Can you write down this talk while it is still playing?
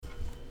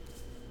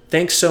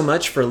Thanks so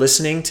much for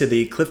listening to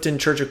the Clifton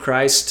Church of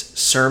Christ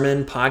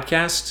Sermon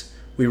Podcast.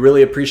 We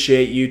really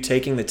appreciate you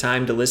taking the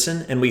time to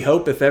listen, and we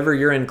hope if ever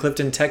you're in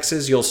Clifton,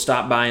 Texas, you'll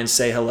stop by and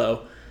say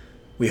hello.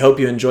 We hope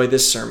you enjoy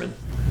this sermon.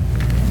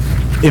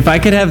 If I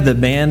could have the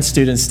band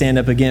students stand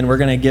up again, we're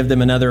going to give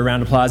them another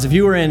round of applause. If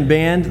you were in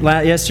band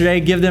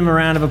yesterday, give them a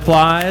round of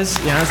applause.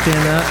 Yeah,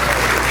 stand up.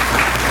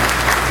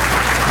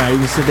 All right, you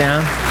can sit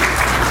down.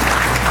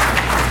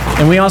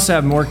 And we also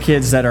have more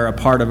kids that are a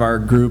part of our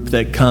group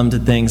that come to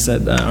things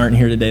that aren't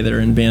here today that are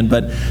in band.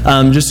 But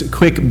just a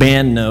quick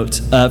band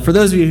note. For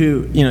those of you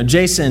who,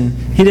 Jason,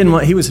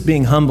 he was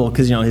being humble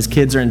because, his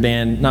kids are in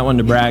band, not wanting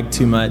to brag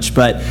too much.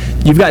 But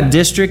you've got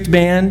district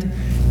band,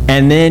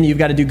 and then you've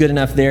got to do good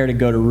enough there to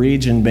go to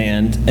region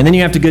band. And then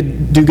you have to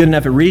do good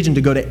enough at region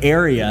to go to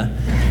area.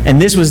 And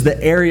this was the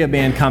area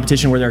band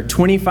competition where there are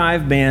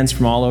 25 bands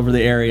from all over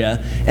the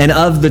area. And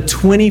of the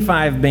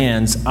 25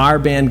 bands, our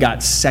band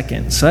got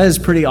second. So that is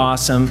pretty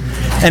awesome.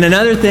 And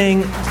another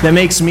thing that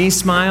makes me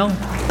smile,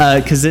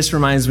 because this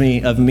reminds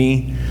me of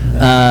me,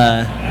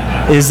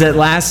 is that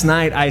last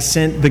night I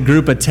sent the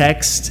group a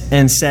text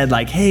and said,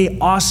 hey,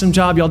 awesome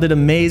job, y'all did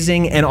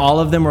amazing. And all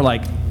of them were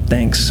like,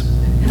 thanks.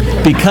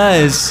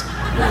 Because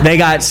they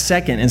got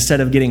second instead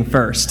of getting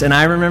first. And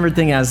I remember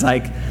thinking, I was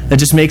like, that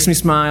just makes me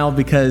smile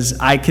because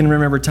I can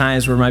remember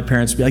times where my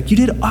parents would be like, you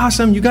did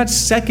awesome, you got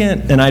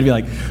second. And I'd be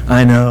like,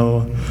 I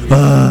know,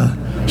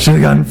 should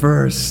have gotten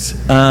first.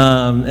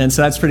 And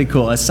so that's pretty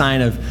cool, a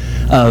sign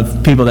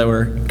of people that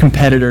were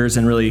competitors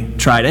and really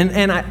tried.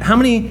 And how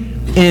many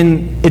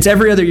it's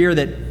every other year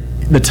that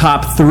the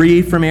top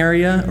 3 from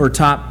area or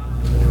top,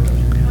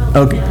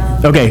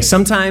 Okay.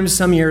 Sometimes,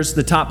 some years,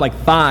 the top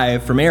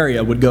 5 from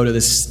area would go to the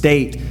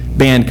state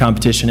band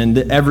competition, and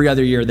every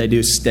other year they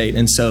do state.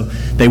 And so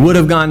they would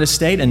have gone to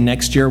state, and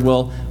next year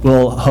we'll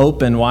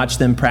hope and watch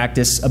them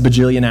practice a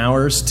bajillion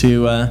hours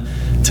to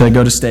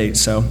go to state.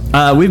 So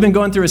we've been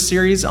going through a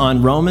series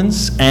on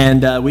Romans,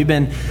 and we've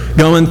been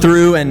going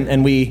through,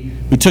 and we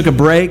took a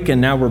break,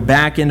 and now we're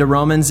back into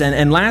Romans.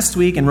 And last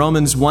week in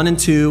Romans 1 and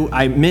 2,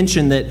 I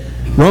mentioned that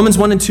Romans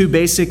 1 and 2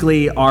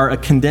 basically are a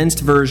condensed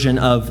version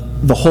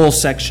of the whole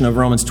section of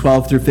Romans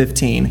 12 through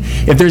 15.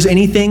 If there's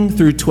anything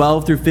through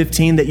 12 through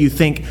 15 that you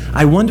think,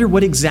 I wonder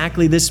what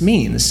exactly this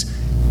means,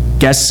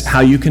 guess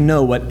how you can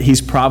know what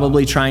he's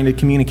probably trying to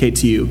communicate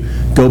to you.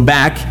 Go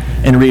back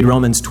and read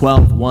Romans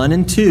 12, 1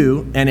 and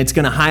 2, and it's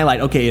going to highlight,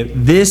 okay,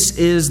 this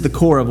is the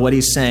core of what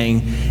he's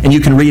saying, and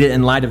you can read it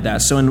in light of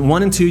that. So in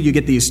 1 and 2, you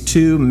get these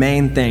 2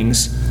 main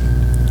things.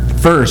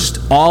 First,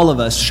 all of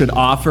us should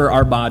offer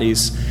our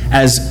bodies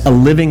as a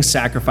living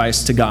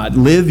sacrifice to God.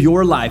 Live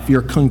your life,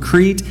 your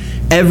concrete,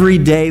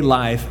 everyday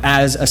life,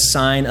 as a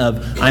sign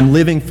of, I'm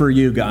living for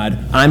you, God.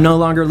 I'm no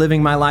longer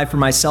living my life for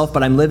myself,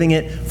 but I'm living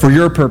it for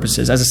your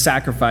purposes, as a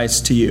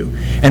sacrifice to you.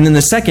 And then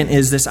the second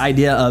is this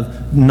idea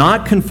of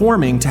not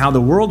conforming to how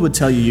the world would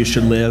tell you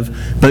should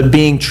live, but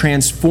being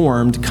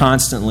transformed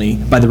constantly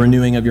by the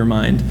renewing of your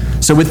mind.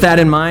 So with that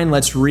in mind,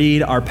 let's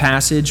read our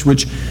passage,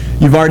 which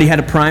you've already had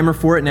a primer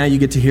for it. Now you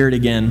get to hear it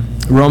again.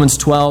 Romans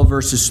 12,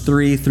 verses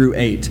 3 through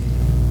 8.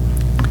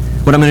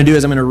 What I'm going to do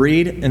is I'm going to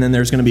read, and then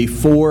there's going to be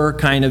 4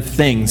 kind of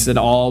things that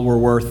all were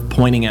worth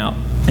pointing out.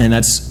 And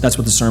that's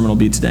what the sermon will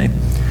be today.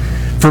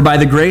 For by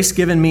the grace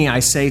given me, I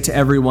say to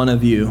every one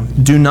of you,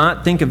 do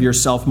not think of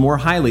yourself more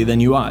highly than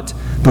you ought,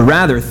 but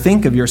rather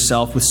think of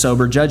yourself with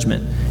sober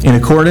judgment, in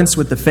accordance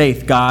with the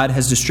faith God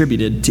has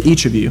distributed to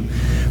each of you.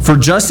 For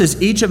just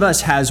as each of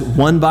us has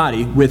one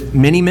body with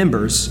many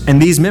members,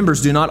 and these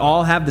members do not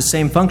all have the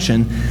same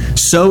function,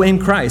 so in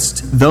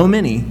Christ, though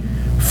many,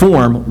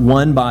 form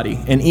one body,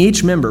 and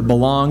each member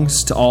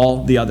belongs to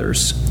all the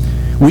others.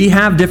 We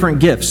have different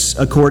gifts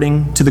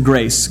according to the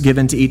grace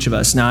given to each of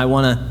us. Now I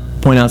want to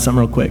point out something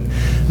real quick.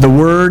 The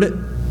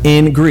word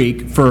in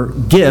Greek for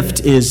gift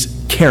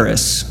is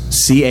charis,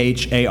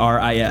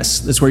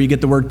 C-H-A-R-I-S. That's where you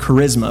get the word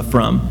charisma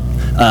from,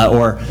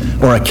 or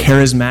a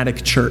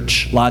charismatic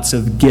church, lots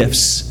of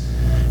gifts.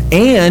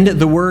 And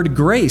the word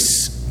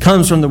grace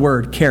comes from the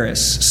word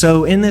charis.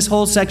 So in this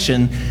whole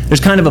section, there's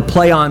kind of a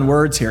play on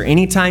words here.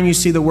 Anytime you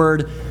see the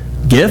word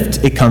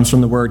gift, it comes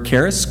from the word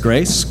charis,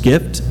 grace,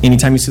 gift.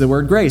 Anytime you see the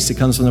word grace, it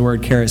comes from the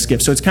word charis,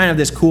 gift. So it's kind of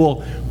this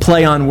cool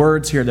play on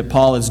words here that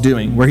Paul is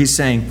doing, where he's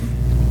saying,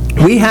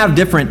 we have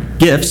different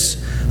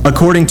gifts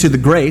according to the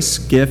grace,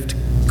 gift,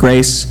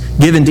 grace,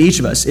 given to each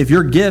of us. If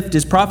your gift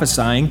is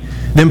prophesying,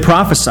 then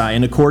prophesy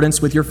in accordance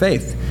with your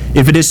faith.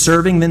 If it is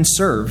serving, then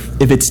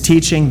serve. If it's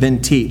teaching, then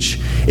teach.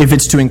 If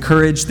it's to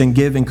encourage, then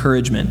give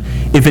encouragement.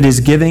 If it is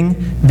giving,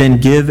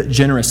 then give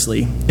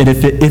generously. And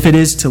if it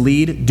is to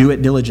lead, do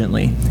it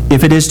diligently.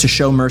 If it is to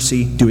show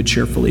mercy, do it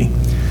cheerfully.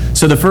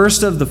 So the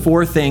first of the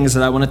 4 things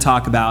that I want to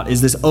talk about is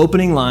this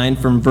opening line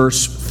from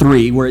verse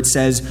 3, where it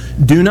says,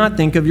 do not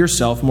think of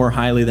yourself more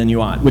highly than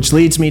you ought, which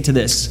leads me to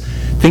this.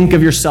 Think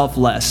of yourself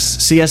less.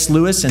 C.S.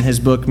 Lewis, in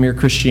his book Mere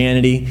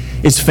Christianity,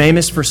 is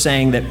famous for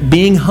saying that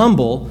being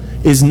humble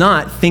is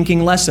not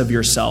thinking less of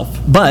yourself,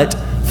 but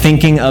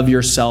thinking of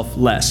yourself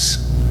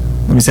less.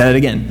 Let me say that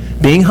again.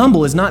 Being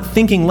humble is not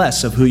thinking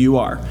less of who you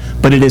are,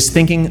 but it is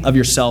thinking of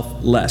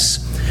yourself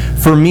less.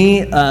 for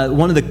me,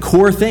 one of the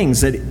core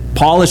things that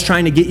Paul is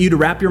trying to get you to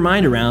wrap your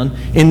mind around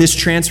in this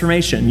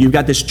transformation. You've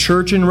got this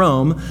church in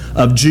Rome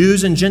of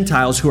Jews and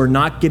Gentiles who are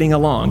not getting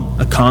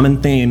along, a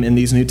common theme in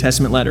these New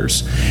Testament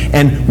letters.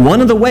 And one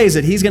of the ways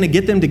that he's going to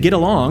get them to get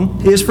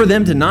along is for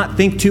them to not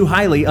think too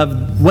highly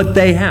of what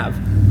they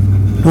have.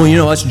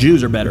 Well, us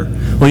Jews are better.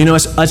 Well,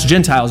 us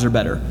Gentiles are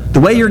better. The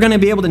way you're going to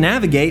be able to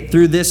navigate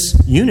through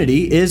this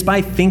unity is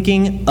by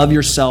thinking of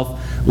yourself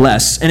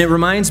less. And it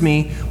reminds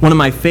me, one of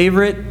my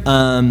favorite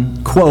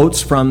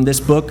quotes from this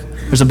book.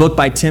 There's a book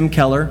by Tim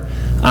Keller.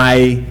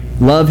 I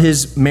love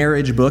his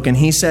marriage book, and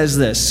he says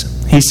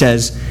this. He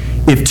says,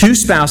 if two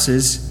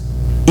spouses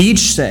each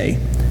say,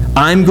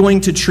 I'm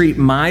going to treat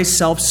my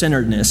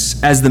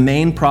self-centeredness as the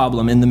main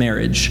problem in the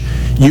marriage,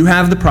 you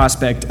have the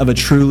prospect of a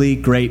truly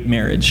great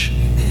marriage.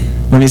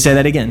 Let me say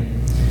that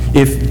again.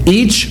 If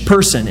each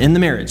person in the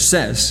marriage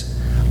says,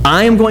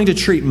 I am going to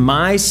treat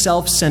my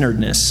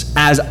self-centeredness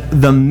as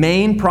the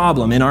main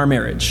problem in our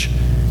marriage,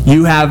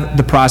 you have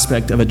the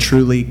prospect of a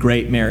truly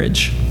great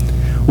marriage.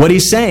 What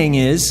he's saying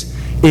is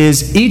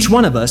each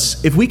one of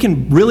us, if we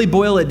can really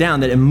boil it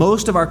down, that in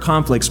most of our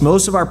conflicts,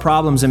 most of our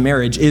problems in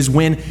marriage is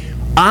when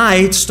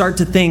I start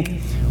to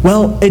think,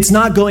 well, it's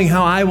not going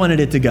how I wanted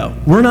it to go.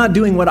 We're not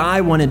doing what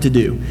I wanted to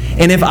do.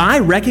 And if I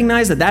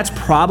recognize that that's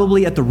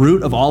probably at the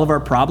root of all of our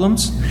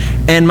problems,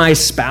 and my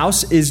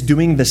spouse is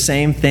doing the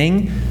same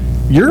thing,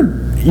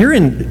 you're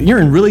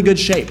in really good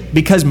shape,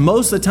 because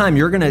most of the time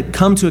you're going to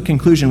come to a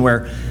conclusion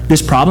where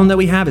this problem that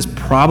we have is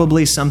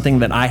probably something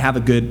that I have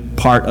a good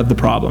part of the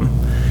problem.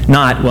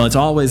 Not, well, it's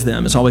always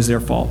them. It's always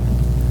their fault.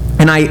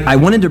 And I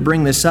wanted to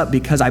bring this up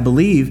because I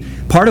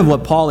believe part of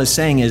what Paul is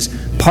saying is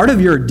part of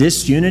your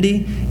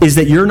disunity is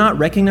that you're not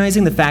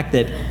recognizing the fact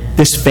that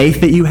this faith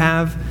that you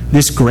have,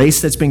 this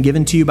grace that's been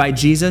given to you by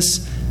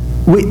Jesus,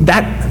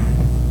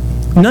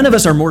 none of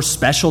us are more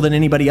special than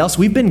anybody else.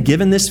 We've been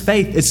given this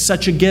faith. It's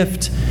such a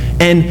gift.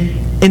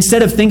 And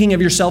instead of thinking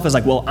of yourself as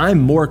like, well, I'm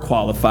more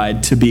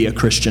qualified to be a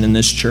Christian in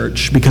this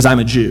church because I'm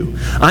a Jew.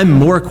 I'm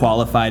more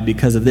qualified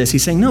because of this.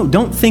 He's saying, no,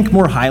 don't think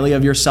more highly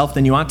of yourself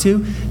than you ought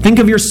to. Think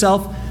of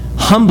yourself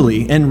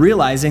humbly and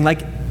realizing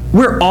like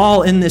we're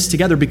all in this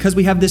together because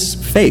we have this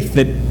faith,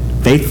 that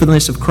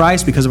faithfulness of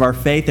Christ because of our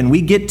faith, and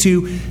we get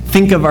to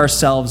think of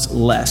ourselves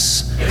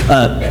less.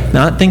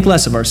 Not think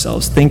less of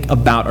ourselves, think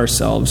about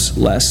ourselves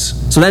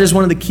less. So that is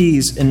one of the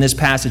keys in this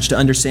passage to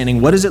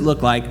understanding what does it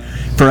look like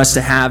for us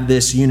to have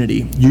this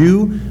unity.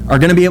 You are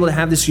going to be able to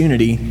have this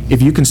unity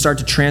if you can start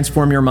to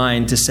transform your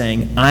mind to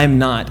saying, I'm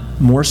not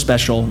more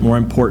special, more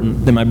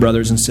important than my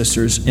brothers and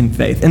sisters in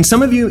faith. And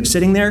some of you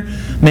sitting there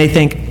may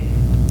think,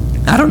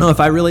 I don't know if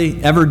I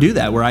really ever do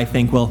that, where I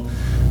think, well,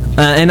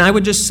 and I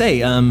would just say,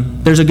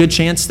 there's a good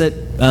chance that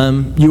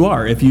you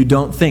are, if you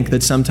don't think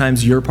that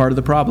sometimes you're part of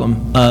the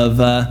problem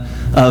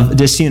of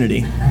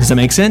disunity. Does that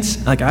make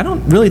sense? Like, I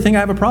don't really think I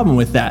have a problem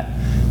with that.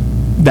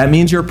 That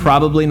means you're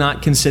probably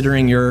not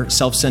considering your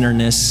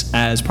self-centeredness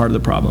as part of the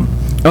problem.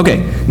 Okay,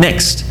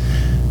 next.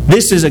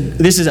 This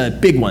is a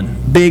big one.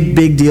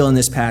 Big deal in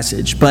this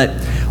passage. But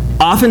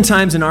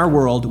oftentimes in our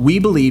world, we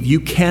believe you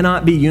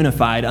cannot be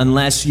unified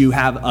unless you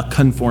have a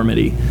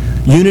conformity.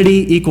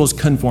 Unity equals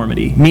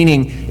conformity,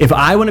 meaning if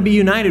I want to be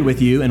united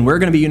with you and we're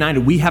going to be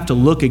united, we have to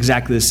look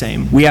exactly the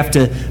same. We have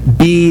to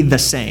be the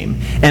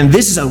same. And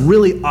this is a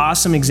really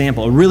awesome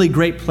example, a really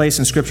great place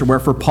in Scripture where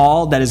for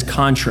Paul, that is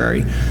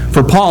contrary.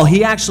 For Paul,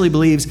 he actually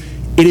believes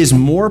it is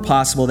more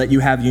possible that you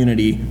have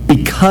unity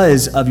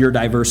because of your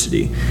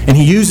diversity. And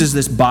he uses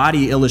this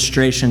body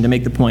illustration to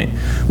make the point.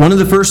 One of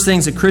the first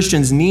things that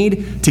Christians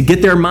need to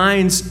get their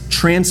minds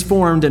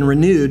transformed and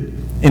renewed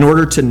in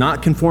order to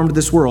not conform to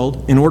this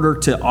world, in order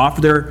to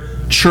offer their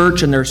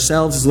church and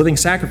themselves as living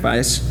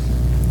sacrifice,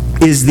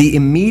 is the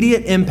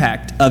immediate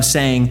impact of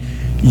saying,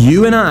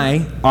 you and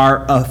I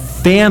are a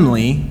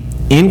family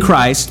in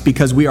Christ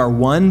because we are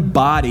one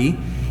body,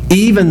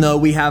 even though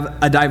we have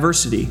a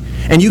diversity.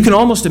 And you can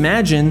almost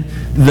imagine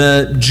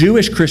the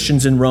Jewish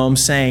Christians in Rome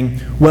saying,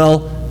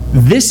 well,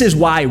 this is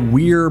why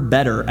we're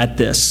better at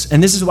this.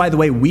 And this is why the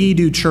way we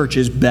do church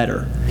is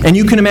better. And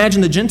you can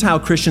imagine the Gentile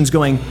Christians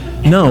going,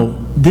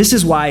 no, this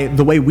is why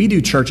the way we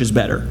do church is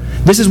better.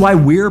 This is why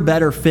we're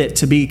better fit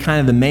to be kind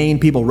of the main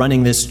people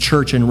running this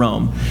church in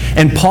Rome.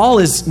 And Paul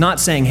is not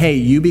saying, hey,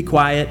 you be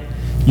quiet,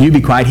 you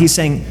be quiet. He's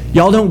saying,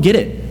 y'all don't get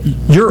it.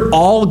 You're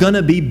all going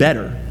to be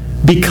better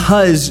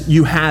because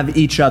you have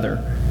each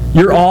other.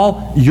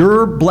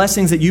 Your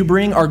blessings that you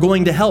bring are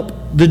going to help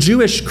the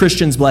Jewish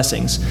Christians'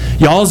 blessings.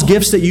 Y'all's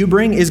gifts that you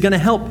bring is going to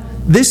help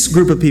this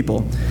group of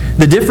people.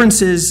 The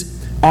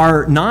differences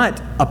are not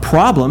a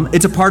problem.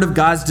 It's a part of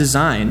God's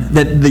design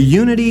that the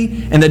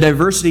unity and the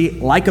diversity,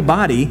 like a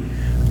body,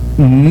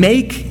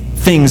 make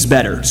things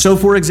better. So,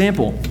 for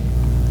example,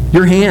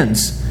 your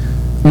hands.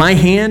 My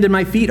hand and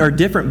my feet are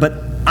different, but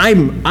I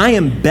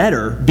am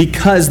better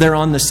because they're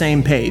on the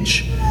same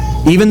page.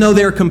 Even though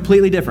they're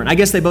completely different. I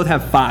guess they both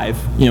have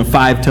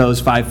 5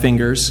 toes, 5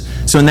 fingers.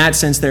 So in that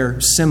sense,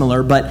 they're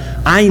similar. But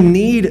I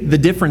need the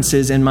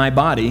differences in my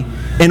body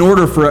in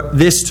order for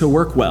this to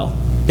work well.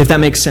 if that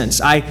makes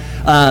sense.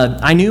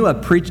 I knew I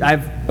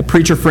have a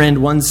preacher friend.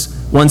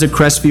 One's at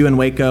Crestview in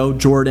Waco,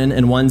 Jordan,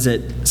 and one's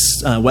at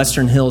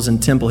Western Hills in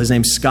Temple. His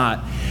name's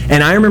Scott.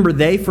 And I remember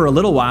they, for a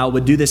little while,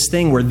 would do this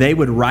thing where they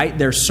would write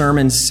their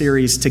sermon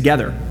series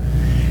together.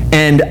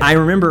 And I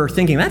remember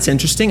thinking, that's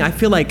interesting. I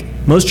feel like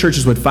most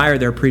churches would fire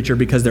their preacher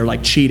because they're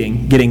like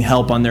cheating, getting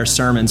help on their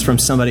sermons from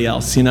somebody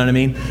else. You know what I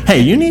mean? Hey,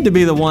 you need to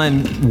be the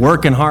one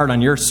working hard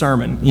on your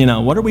sermon. You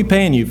know, what are we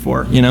paying you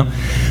for? You know?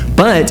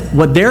 But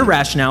what their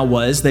rationale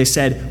was, they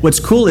said, what's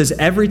cool is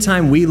every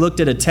time we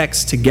looked at a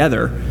text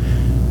together,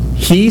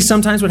 he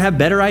sometimes would have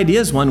better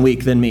ideas one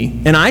week than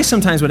me. And I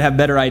sometimes would have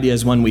better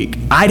ideas one week.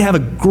 I'd have a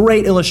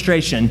great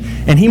illustration,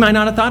 and he might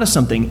not have thought of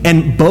something.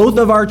 And both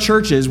of our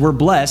churches were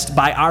blessed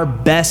by our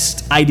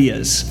best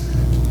ideas.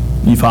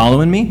 You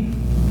following me?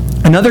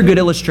 Another good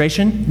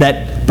illustration,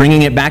 that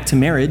bringing it back to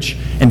marriage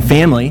and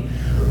family,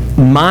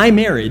 my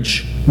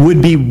marriage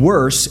would be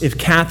worse if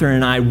Catherine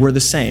and I were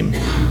the same.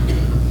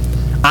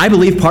 I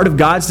believe part of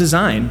God's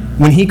design,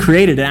 when He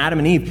created Adam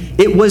and Eve,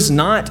 it was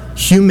not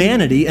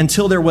humanity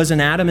until there was an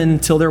Adam and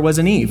until there was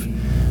an Eve.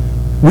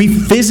 We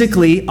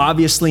physically,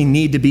 obviously,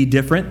 need to be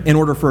different in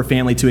order for a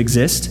family to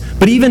exist.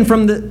 But even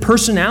from the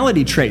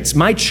personality traits,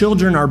 my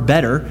children are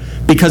better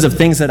because of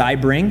things that I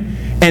bring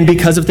and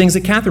because of things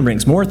that Catherine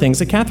brings. More things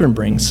that Catherine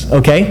brings,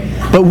 okay?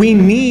 But we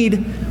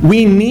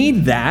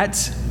need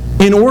that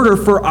in order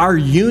for our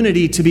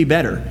unity to be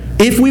better.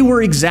 If we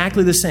were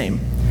exactly the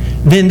same,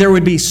 then there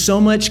would be so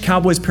much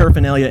Cowboys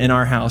paraphernalia in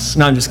our house.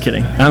 No, I'm just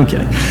kidding. I'm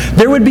kidding.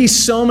 There would be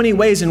so many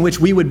ways in which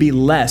we would be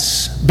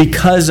less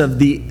because of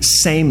the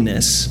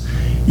sameness.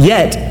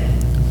 Yet,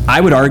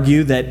 I would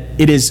argue that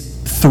it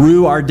is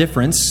through our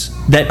difference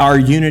that our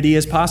unity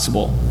is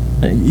possible.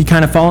 You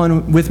kind of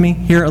following with me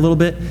here a little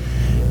bit?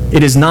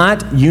 It is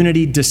not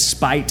unity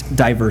despite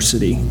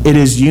diversity. It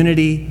is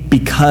unity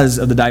because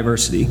of the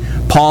diversity.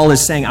 Paul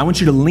is saying, I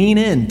want you to lean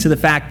in to the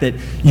fact that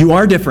you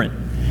are different.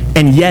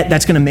 And yet,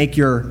 that's going to make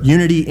your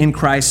unity in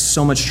Christ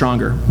so much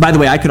stronger. By the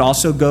way, I could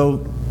also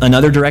go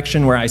another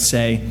direction where I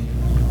say,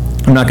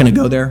 I'm not going to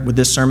go there with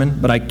this sermon,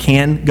 but I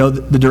can go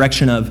the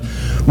direction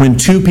of when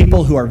two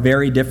people who are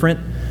very different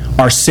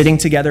are sitting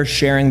together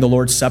sharing the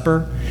Lord's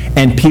Supper,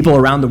 and people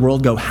around the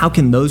world go, how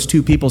can those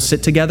two people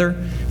sit together?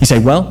 You say,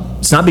 well,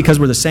 it's not because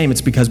we're the same,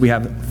 it's because we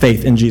have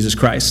faith in Jesus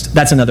Christ.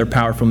 That's another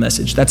powerful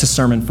message. That's a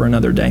sermon for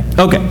another day.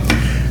 Okay,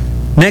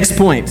 next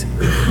point.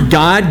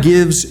 God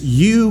gives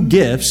you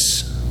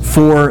gifts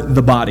for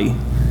the body,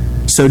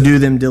 so do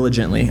them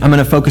diligently. I'm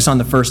going to focus on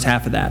the first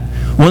half of that.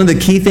 One of the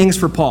key things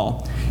for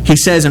Paul, he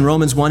says in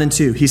Romans 1 and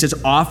 2, he says,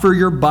 offer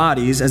your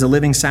bodies as a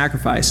living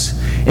sacrifice.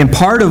 And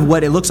part of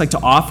what it looks like to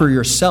offer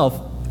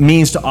yourself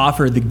means to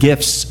offer the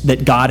gifts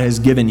that God has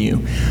given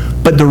you.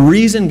 But the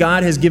reason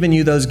God has given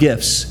you those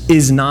gifts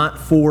is not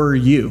for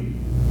you.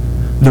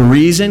 The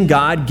reason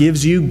God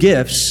gives you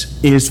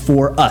gifts is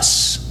for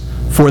us,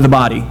 for the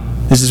body.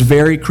 This is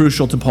very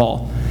crucial to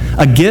Paul.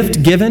 A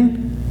gift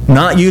given,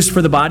 not used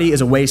for the body,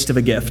 is a waste of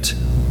a gift.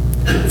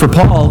 For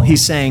Paul,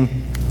 he's saying,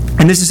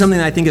 and this is something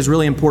that I think is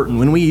really important.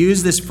 When we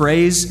use this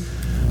phrase,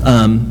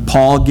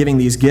 Paul giving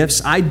these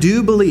gifts, I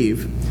do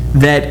believe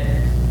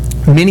that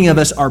many of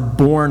us are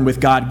born with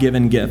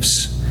God-given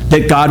gifts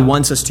that God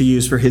wants us to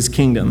use for His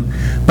kingdom.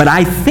 But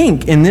I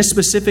think in this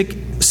specific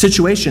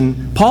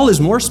situation, Paul is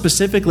more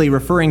specifically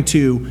referring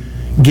to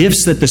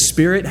gifts that the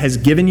Spirit has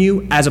given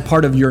you as a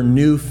part of your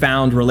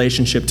newfound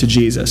relationship to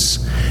Jesus.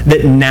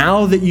 That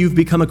now that you've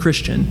become a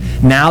Christian,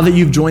 now that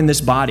you've joined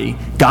this body,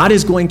 God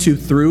is going to,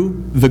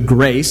 through the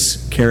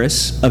grace,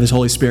 charis, of His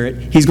Holy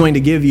Spirit, He's going to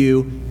give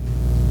you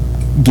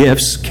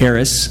gifts,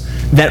 charis,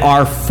 that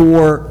are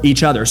for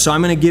each other. So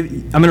I'm going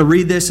to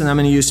read this and I'm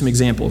going to use some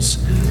examples.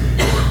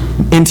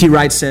 N.T.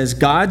 Wright says,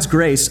 God's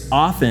grace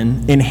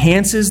often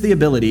enhances the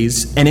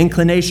abilities and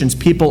inclinations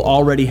people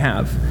already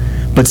have.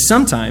 But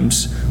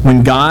sometimes,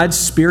 when God's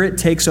Spirit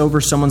takes over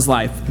someone's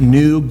life,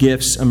 new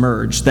gifts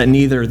emerge that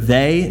neither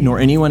they nor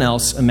anyone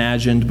else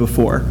imagined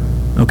before.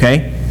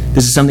 Okay?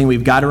 This is something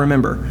we've got to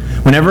remember.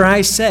 Whenever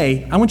I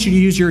say, I want you to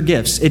use your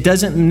gifts, it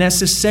doesn't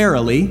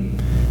necessarily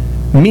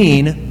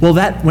mean, well,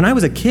 that when I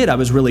was a kid, I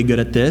was really good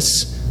at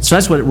this. So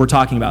that's what we're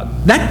talking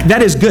about.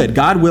 That is good.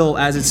 God will,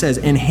 as it says,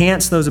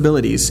 enhance those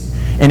abilities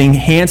and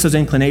enhance those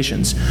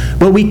inclinations.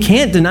 But we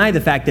can't deny the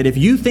fact that if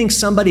you think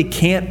somebody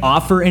can't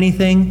offer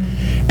anything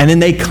and then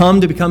they come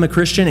to become a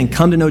Christian and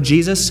come to know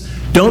Jesus,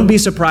 don't be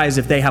surprised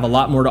if they have a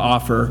lot more to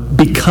offer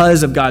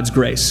because of God's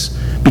grace,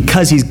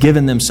 because He's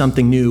given them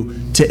something new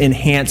to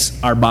enhance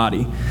our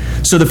body.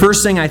 So the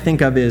first thing I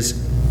think of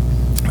is,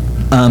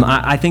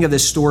 I think of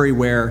this story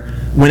where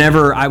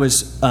whenever I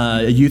was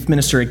a youth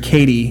minister at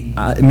Katy,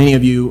 many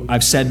of you,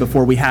 I've said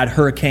before, we had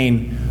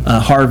Hurricane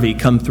Harvey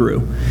come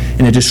through.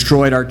 And it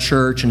destroyed our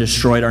church and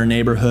destroyed our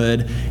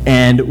neighborhood.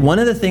 And one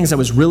of the things that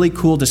was really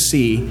cool to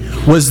see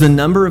was the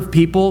number of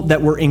people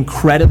that were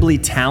incredibly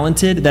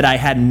talented that I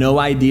had no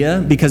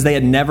idea, because they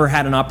had never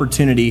had an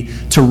opportunity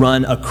to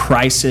run a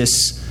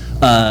crisis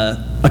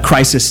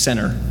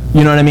center.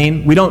 You know what I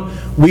mean?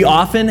 We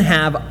often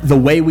have the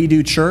way we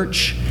do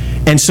church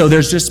And so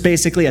there's just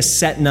basically a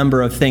set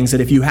number of things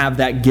that if you have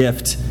that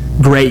gift,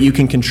 great, you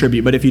can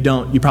contribute. But if you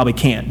don't, you probably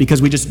can't,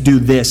 because we just do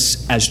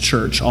this as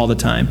church all the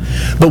time.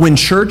 But when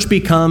church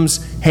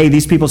becomes, hey,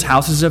 these people's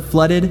houses have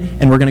flooded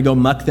and we're going to go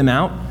muck them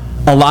out,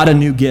 a lot of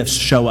new gifts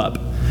show up.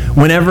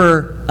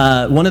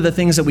 Whenever, one of the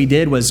things that we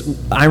did was,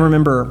 I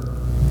remember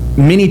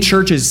many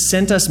churches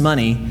sent us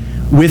money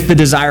with the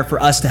desire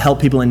for us to help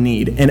people in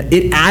need. And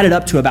it added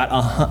up to about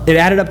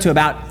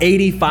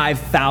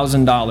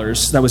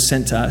 $85,000 that was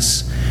sent to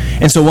us.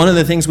 And so one of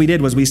the things we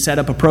did was we set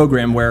up a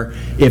program where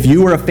if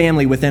you were a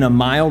family within a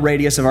mile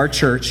radius of our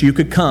church, you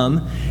could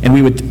come and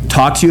we would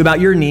talk to you about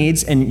your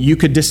needs, and you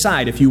could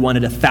decide if you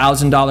wanted a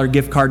 $1,000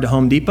 gift card to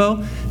Home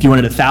Depot, if you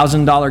wanted a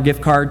 $1,000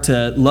 gift card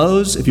to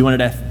Lowe's, if you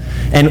wanted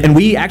and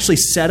we actually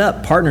set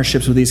up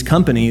partnerships with these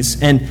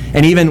companies, and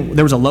even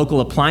there was a local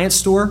appliance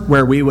store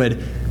where we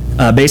would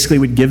basically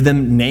would give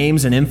them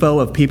names and info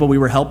of people we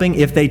were helping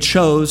if they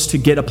chose to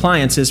get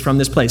appliances from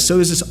this place. So it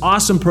was this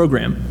awesome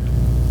program.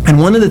 And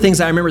one of the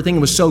things I remember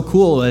thinking was so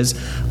cool is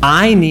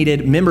I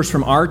needed members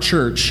from our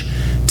church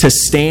to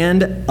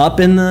stand up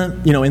in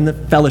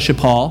the fellowship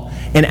hall,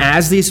 and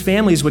as these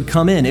families would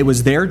come in, it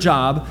was their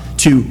job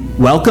to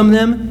welcome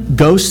them,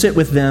 go sit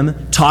with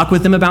them, talk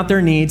with them about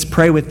their needs,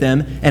 pray with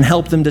them, and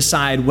help them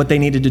decide what they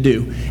needed to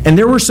do. And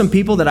there were some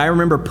people that I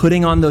remember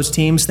putting on those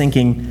teams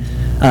thinking,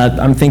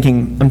 I'm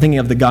thinking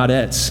of the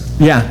Godettes.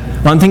 Yeah,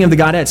 well, I'm thinking of the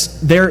Godettes.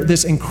 They're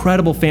this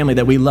incredible family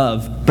that we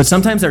love, but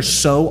sometimes they're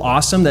so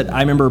awesome that I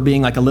remember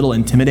being like a little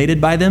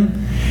intimidated by them.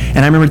 And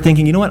I remember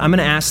thinking, you know what, I'm going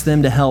to ask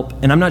them to help,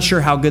 and I'm not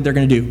sure how good they're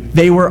going to do.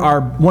 They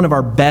were one of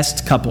our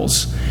best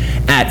couples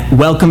at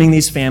welcoming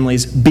these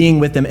families, being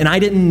with them, and I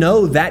didn't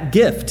know that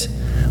gift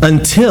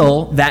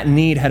until that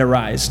need had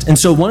arisen. And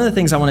so one of the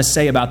things I want to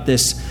say about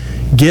this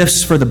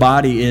gifts for the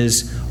body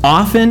is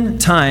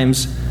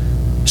oftentimes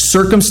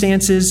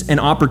circumstances and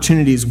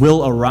opportunities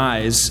will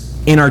arise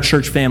in our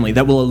church family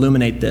that will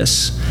illuminate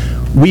this.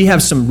 We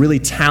have some really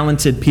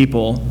talented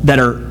people that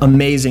are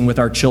amazing with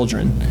our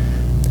children.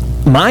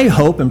 My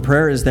hope and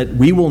prayer is that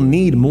we will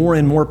need more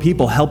and more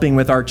people helping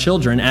with our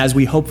children as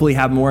we hopefully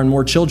have more and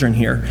more children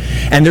here.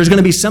 And there's going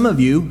to be some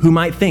of you who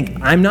might think,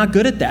 I'm not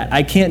good at that.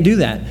 I can't do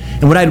that.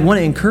 And what I'd want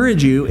to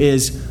encourage you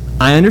is,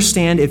 I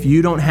understand if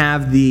you don't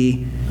have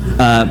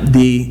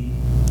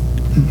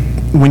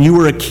when you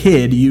were a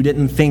kid, you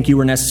didn't think you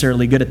were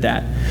necessarily good at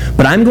that.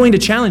 But I'm going to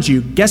challenge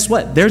you, guess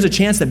what? There's a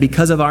chance that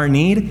because of our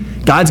need,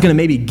 God's going to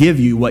maybe give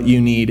you what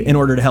you need in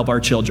order to help our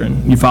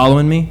children. You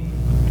following me?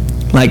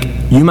 Like,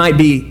 you might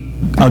be,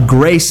 a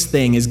grace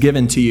thing is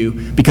given to you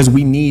because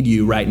we need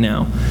you right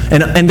now.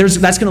 And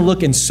that's going to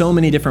look in so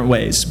many different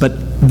ways.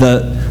 But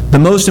the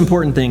most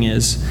important thing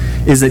is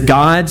that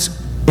God's,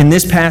 in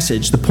this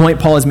passage, the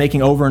point Paul is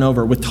making over and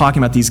over with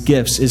talking about these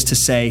gifts is to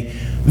say,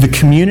 the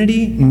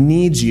community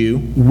needs you,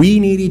 we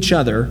need each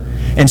other,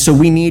 and so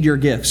we need your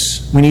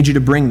gifts. We need you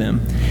to bring them.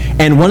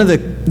 And one of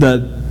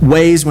the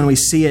ways when we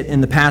see it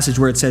in the passage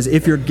where it says,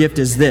 if your gift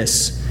is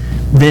this,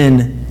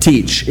 then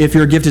teach. If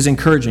your gift is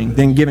encouraging,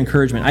 then give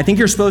encouragement. I think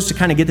you're supposed to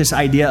kind of get this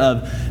idea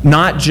of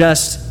not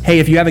just, hey,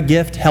 if you have a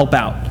gift, help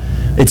out.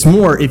 It's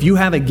more, if you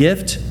have a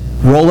gift,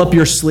 roll up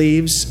your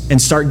sleeves and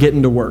start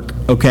getting to work,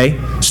 okay?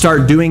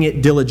 Start doing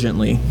it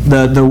diligently.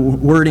 The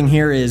wording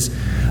here is,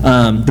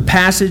 the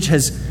passage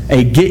has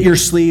a get your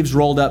sleeves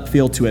rolled up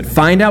feel to it.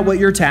 Find out what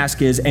your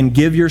task is and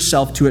give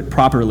yourself to it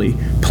properly.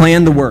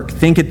 Plan the work.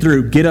 Think it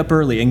through. Get up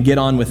early and get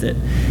on with it.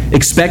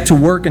 Expect to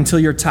work until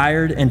you're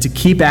tired and to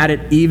keep at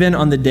it even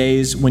on the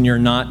days when you're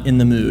not in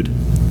the mood.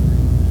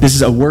 This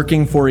is a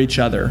working for each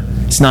other.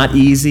 It's not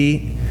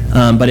easy,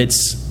 but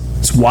it's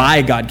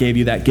why God gave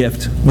you that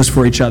gift, was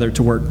for each other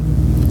to work.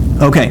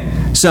 Okay,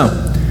 so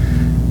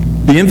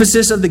the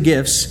emphasis of the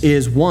gifts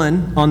is,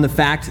 one, on the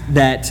fact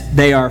that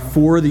they are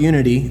for the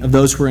unity of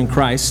those who are in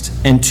Christ,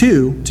 and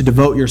two, to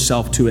devote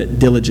yourself to it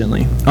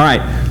diligently. All right,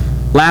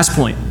 last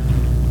point.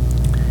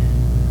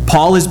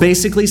 Paul is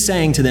basically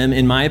saying to them,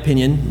 in my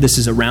opinion, this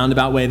is a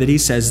roundabout way that he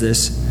says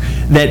this,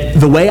 that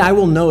the way I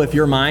will know if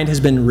your mind has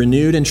been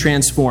renewed and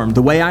transformed,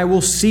 the way I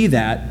will see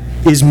that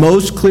is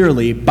most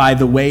clearly by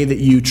the way that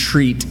you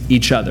treat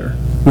each other,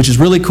 which is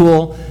really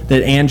cool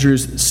that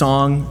Andrew's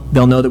song,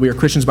 They'll Know That We Are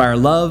Christians by Our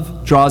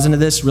Love, draws into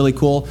this. Really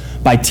cool.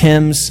 By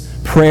Tim's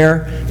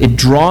prayer, it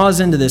draws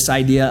into this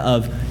idea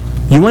of,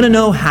 you want to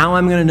know how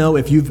I'm going to know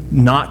if you've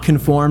not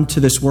conformed to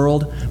this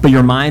world, but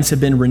your minds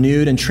have been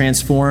renewed and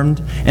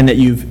transformed, and that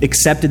you've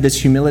accepted this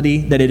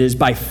humility, that it is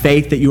by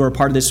faith that you are a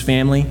part of this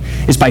family,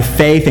 it's by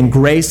faith and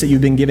grace that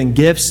you've been given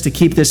gifts to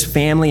keep this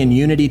family in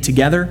unity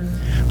together.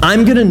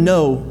 I'm going to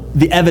know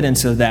the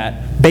evidence of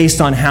that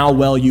based on how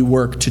well you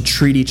work to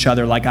treat each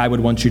other like I would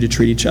want you to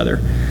treat each other.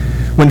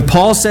 When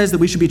Paul says that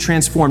we should be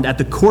transformed, at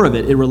the core of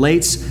it, it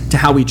relates to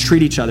how we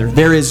treat each other.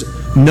 There is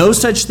no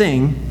such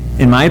thing,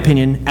 in my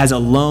opinion, as a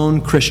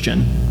lone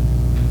Christian.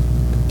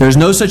 There's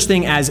no such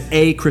thing as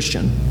a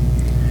Christian.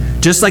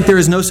 Just like there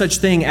is no such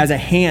thing as a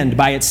hand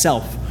by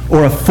itself,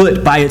 or a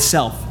foot by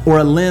itself, or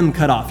a limb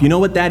cut off. You know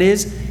what that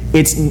is?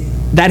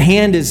 That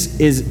hand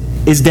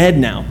is dead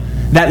now.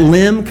 That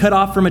limb cut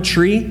off from a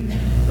tree,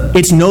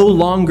 it's no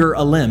longer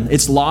a limb.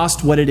 It's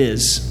lost what it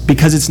is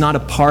because it's not a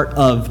part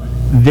of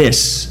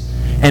this.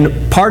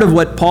 And part of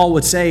what Paul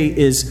would say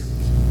is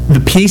the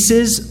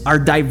pieces, our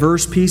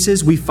diverse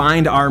pieces, we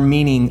find our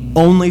meaning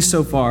only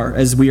so far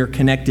as we are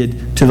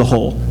connected to the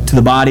whole, to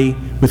the body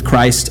with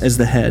Christ as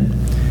the head.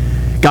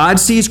 God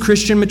sees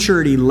Christian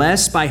maturity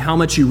less by how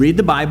much you read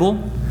the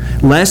Bible,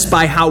 less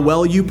by how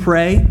well you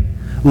pray,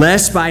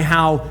 less by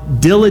how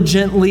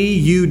diligently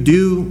you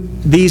do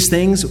these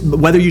things,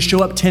 whether you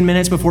show up 10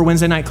 minutes before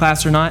Wednesday night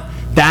class or not.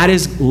 That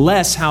is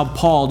less how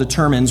Paul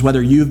determines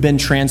whether you've been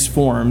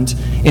transformed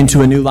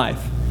into a new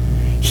life.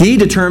 He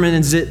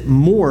determines it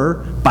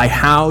more by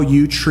how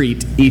you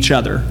treat each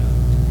other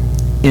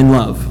in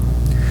love.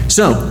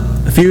 So,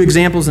 a few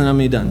examples and I'm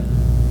going to be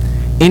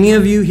done. Any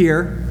of you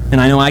here,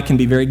 and I know I can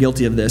be very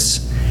guilty of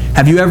this,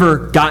 have you ever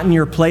gotten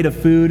your plate of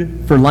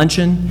food for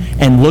luncheon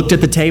and looked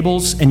at the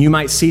tables and you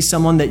might see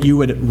someone that you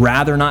would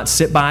rather not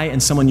sit by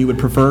and someone you would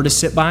prefer to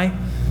sit by?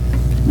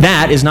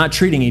 That is not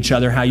treating each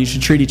other how you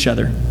should treat each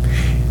other.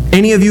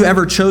 Any of you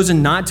ever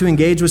chosen not to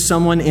engage with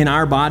someone in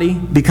our body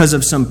because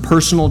of some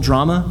personal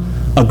drama,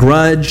 a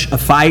grudge, a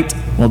fight?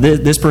 Well,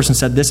 this person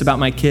said this about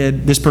my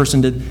kid, this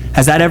person did.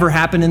 Has that ever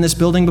happened in this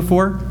building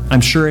before?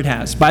 I'm sure it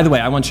has. By the way,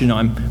 I want you to know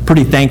I'm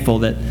pretty thankful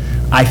that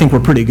I think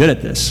we're pretty good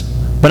at this.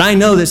 But I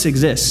know this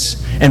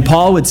exists. And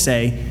Paul would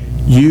say,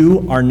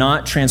 you are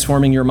not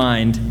transforming your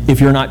mind if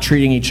you're not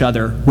treating each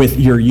other with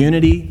your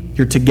unity,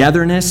 your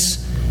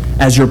togetherness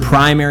as your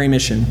primary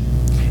mission.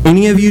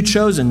 Any of you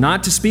chosen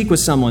not to speak with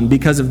someone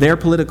because of their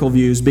political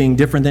views being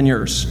different than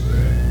yours?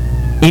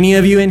 Any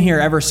of you in here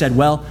ever said,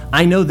 well,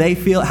 I know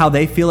how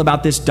they feel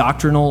about this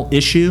doctrinal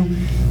issue,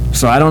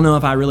 so I don't know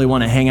if I really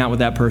want to hang out with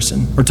that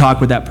person or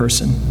talk with that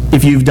person.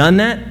 If you've done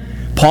that,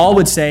 Paul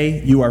would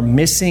say you are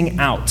missing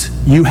out.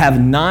 You have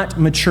not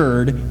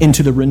matured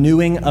into the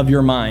renewing of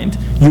your mind.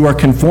 You are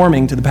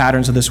conforming to the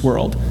patterns of this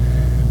world.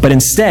 But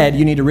instead,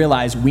 you need to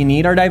realize we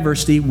need our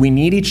diversity, we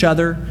need each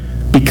other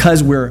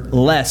because we're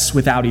less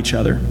without each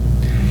other.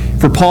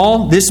 For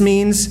Paul, this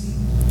means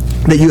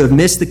that you have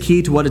missed the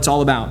key to what it's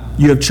all about.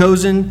 You have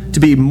chosen to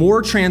be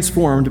more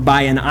transformed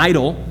by an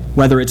idol,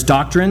 whether it's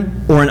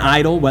doctrine, or an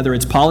idol, whether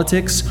it's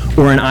politics,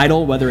 or an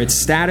idol, whether it's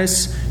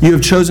status. You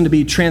have chosen to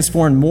be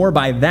transformed more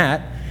by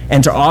that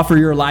and to offer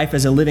your life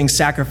as a living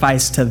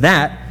sacrifice to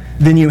that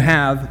than you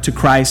have to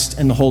Christ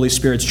and the Holy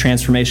Spirit's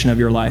transformation of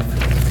your life.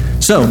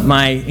 So,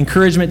 my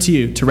encouragement to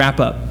you to wrap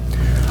up.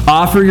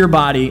 Offer your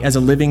body as a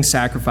living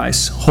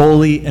sacrifice,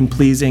 holy and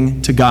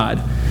pleasing to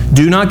God.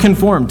 Do not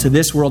conform to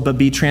this world, but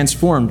be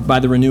transformed by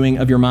the renewing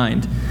of your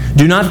mind.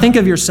 Do not think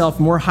of yourself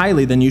more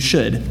highly than you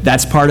should.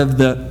 That's part of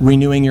the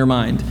renewing your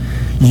mind.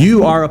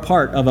 You are a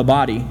part of a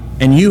body,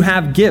 and you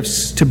have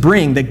gifts to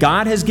bring that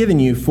God has given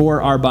you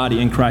for our body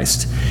in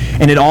Christ.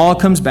 And it all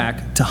comes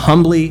back to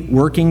humbly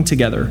working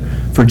together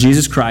for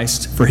Jesus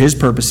Christ, for His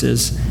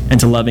purposes, and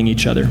to loving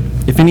each other.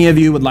 If any of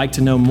you would like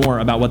to know more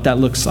about what that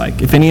looks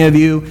like, if any of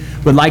you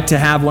would like to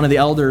have one of the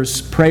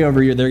elders pray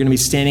over you, they're going to be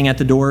standing at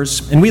the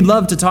doors. And we'd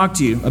love to talk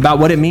to you about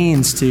what it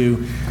means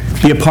to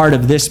be a part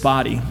of this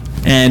body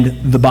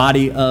and the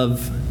body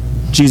of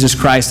Jesus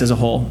Christ as a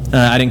whole.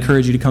 I'd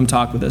encourage you to come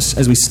talk with us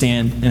as we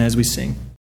stand and as we sing.